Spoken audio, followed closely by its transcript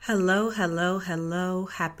Hello, hello, hello.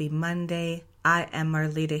 Happy Monday. I am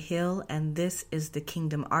Marlita Hill, and this is the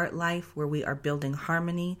Kingdom Art Life, where we are building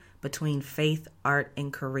harmony between faith, art,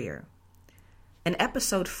 and career. In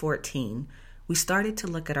episode 14, we started to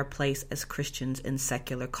look at our place as Christians in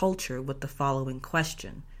secular culture with the following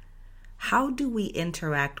question. How do we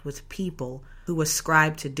interact with people who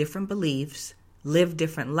ascribe to different beliefs, live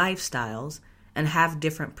different lifestyles, and have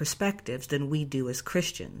different perspectives than we do as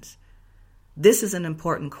Christians? This is an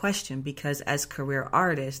important question because as career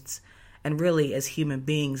artists, and really as human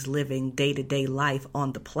beings living day-to-day life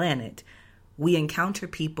on the planet, we encounter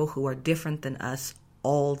people who are different than us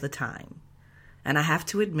all the time. And I have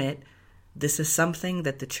to admit, this is something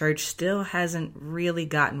that the church still hasn't really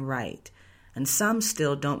gotten right. And some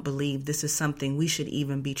still don't believe this is something we should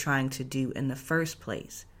even be trying to do in the first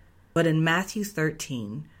place. But in Matthew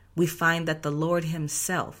 13, we find that the Lord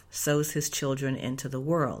himself sows his children into the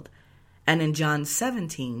world. And in John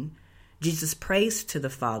 17, Jesus prays to the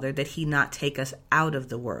Father that he not take us out of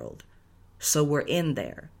the world. So we're in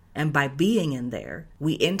there. And by being in there,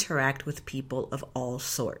 we interact with people of all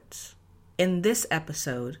sorts. In this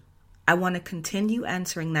episode, I want to continue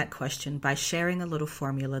answering that question by sharing a little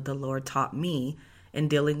formula the Lord taught me in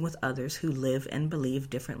dealing with others who live and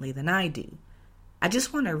believe differently than I do. I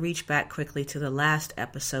just want to reach back quickly to the last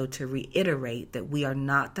episode to reiterate that we are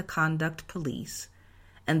not the conduct police,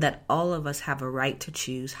 and that all of us have a right to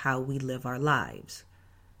choose how we live our lives.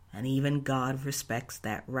 And even God respects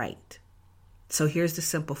that right. So here's the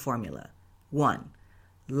simple formula. 1,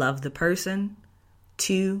 love the person.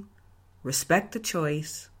 2, respect the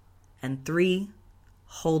choice. And 3,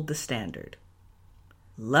 hold the standard.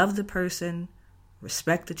 Love the person,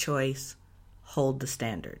 respect the choice, hold the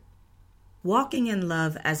standard. Walking in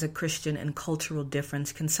love as a Christian in cultural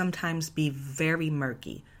difference can sometimes be very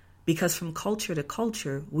murky, because from culture to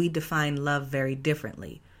culture, we define love very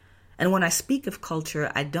differently. And when I speak of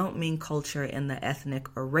culture, I don't mean culture in the ethnic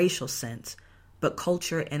or racial sense, but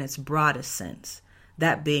culture in its broadest sense,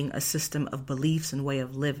 that being a system of beliefs and way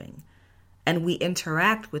of living. And we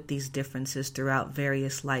interact with these differences throughout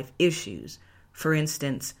various life issues. For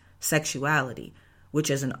instance, sexuality,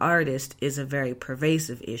 which as an artist is a very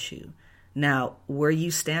pervasive issue. Now, where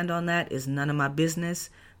you stand on that is none of my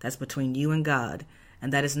business. That's between you and God.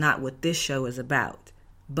 And that is not what this show is about.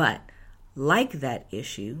 But like that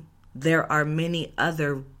issue, there are many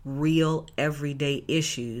other real everyday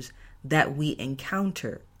issues that we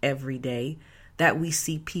encounter every day, that we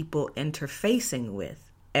see people interfacing with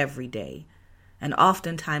every day, and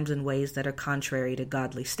oftentimes in ways that are contrary to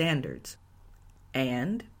godly standards.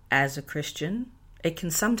 And as a Christian, it can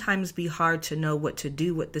sometimes be hard to know what to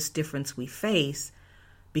do with this difference we face,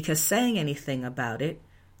 because saying anything about it,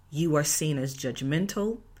 you are seen as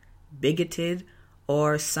judgmental, bigoted,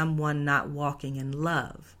 or someone not walking in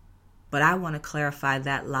love. But I want to clarify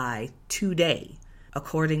that lie today,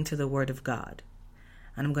 according to the Word of God.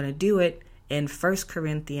 And I'm going to do it in 1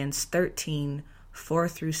 Corinthians 13, 4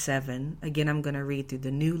 through 7. Again, I'm going to read through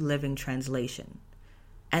the New Living Translation.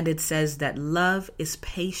 And it says that love is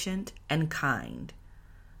patient and kind.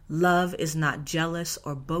 Love is not jealous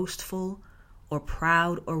or boastful or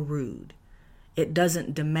proud or rude. It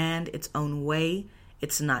doesn't demand its own way.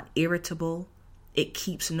 It's not irritable. It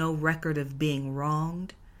keeps no record of being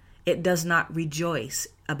wronged. It does not rejoice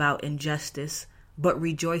about injustice, but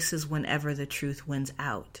rejoices whenever the truth wins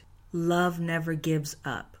out. Love never gives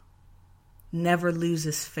up, never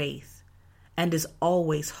loses faith, and is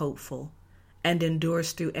always hopeful, and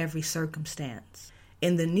endures through every circumstance.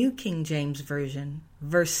 In the New King James Version,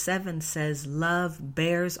 verse 7 says, love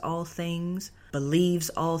bears all things, believes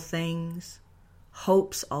all things,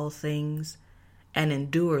 hopes all things, and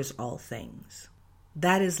endures all things.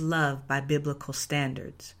 That is love by biblical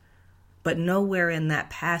standards. But nowhere in that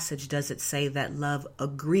passage does it say that love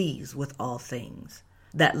agrees with all things,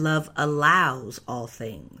 that love allows all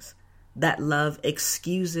things, that love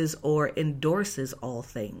excuses or endorses all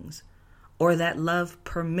things, or that love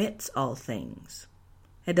permits all things.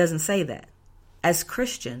 It doesn't say that. As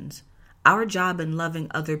Christians, our job in loving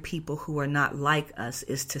other people who are not like us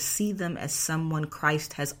is to see them as someone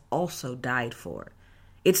Christ has also died for.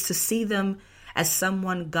 It's to see them as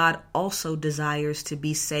someone God also desires to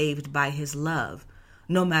be saved by his love,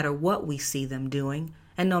 no matter what we see them doing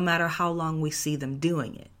and no matter how long we see them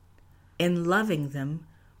doing it. In loving them,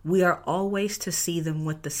 we are always to see them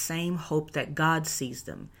with the same hope that God sees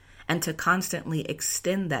them and to constantly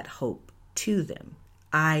extend that hope to them.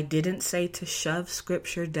 I didn't say to shove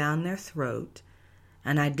scripture down their throat,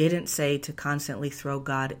 and I didn't say to constantly throw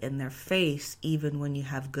God in their face even when you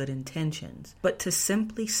have good intentions, but to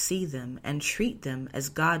simply see them and treat them as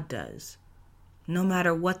God does. no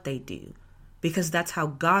matter what they do, because that's how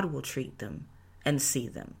God will treat them and see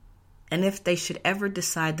them. And if they should ever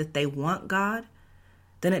decide that they want God,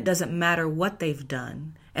 then it doesn't matter what they've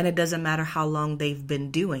done, and it doesn't matter how long they've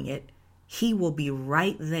been doing it. He will be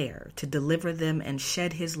right there to deliver them and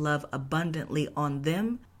shed his love abundantly on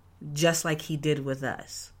them, just like he did with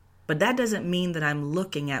us. But that doesn't mean that I'm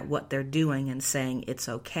looking at what they're doing and saying it's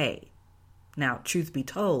okay. Now, truth be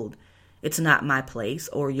told, it's not my place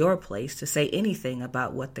or your place to say anything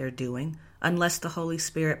about what they're doing unless the Holy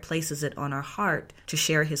Spirit places it on our heart to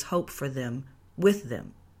share his hope for them with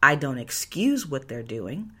them. I don't excuse what they're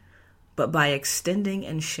doing, but by extending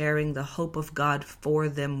and sharing the hope of God for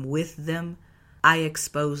them with them, I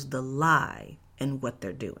expose the lie in what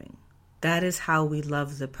they're doing. That is how we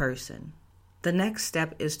love the person. The next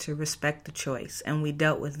step is to respect the choice, and we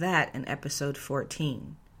dealt with that in episode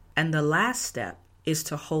 14. And the last step is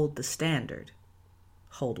to hold the standard.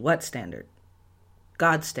 Hold what standard?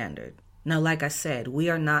 God's standard. Now, like I said, we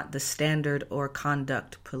are not the standard or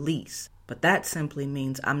conduct police, but that simply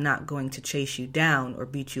means I'm not going to chase you down or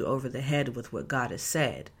beat you over the head with what God has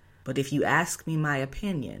said. But if you ask me my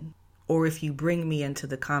opinion, or if you bring me into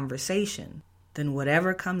the conversation, then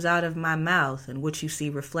whatever comes out of my mouth and what you see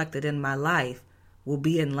reflected in my life will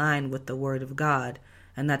be in line with the Word of God,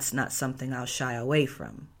 and that's not something I'll shy away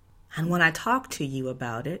from. And when I talk to you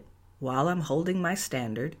about it, while I'm holding my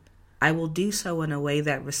standard, I will do so in a way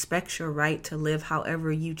that respects your right to live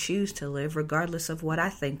however you choose to live, regardless of what I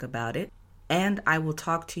think about it. And I will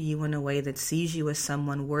talk to you in a way that sees you as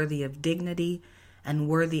someone worthy of dignity and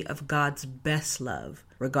worthy of God's best love,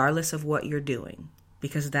 regardless of what you're doing,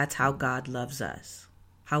 because that's how God loves us.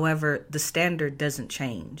 However, the standard doesn't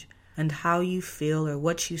change, and how you feel or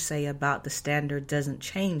what you say about the standard doesn't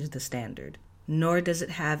change the standard, nor does it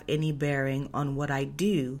have any bearing on what I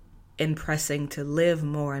do in pressing to live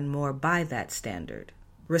more and more by that standard.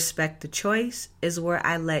 Respect the choice is where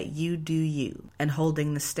I let you do you, and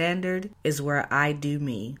holding the standard is where I do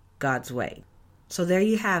me, God's way. So there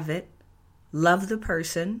you have it. Love the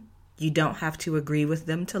person. You don't have to agree with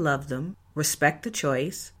them to love them. Respect the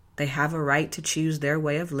choice. They have a right to choose their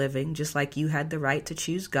way of living, just like you had the right to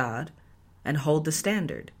choose God. And hold the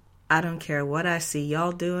standard. I don't care what I see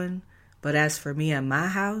y'all doing, but as for me and my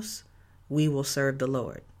house, we will serve the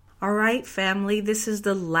Lord. All right, family, this is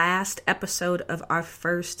the last episode of our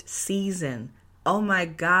first season. Oh my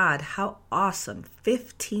God, how awesome.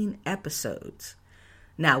 15 episodes.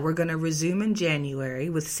 Now, we're going to resume in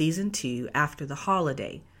January with season 2 after the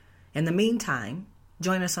holiday. In the meantime,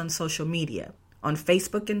 join us on social media. On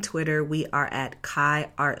Facebook and Twitter, we are at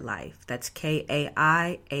Kai Art Life. That's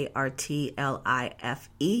KaiArtlife.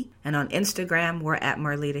 And on Instagram, we're at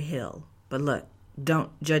Marlita Hill. But look,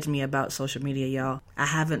 don't judge me about social media, y'all. I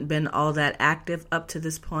haven't been all that active up to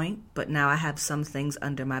this point, but now I have some things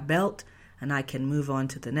under my belt, and I can move on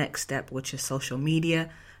to the next step, which is social media,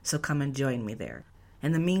 so come and join me there.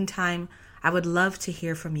 In the meantime, I would love to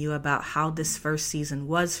hear from you about how this first season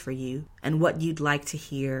was for you and what you'd like to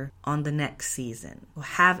hear on the next season. Well,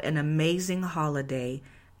 have an amazing holiday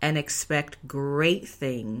and expect great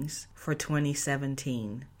things for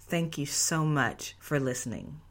 2017. Thank you so much for listening.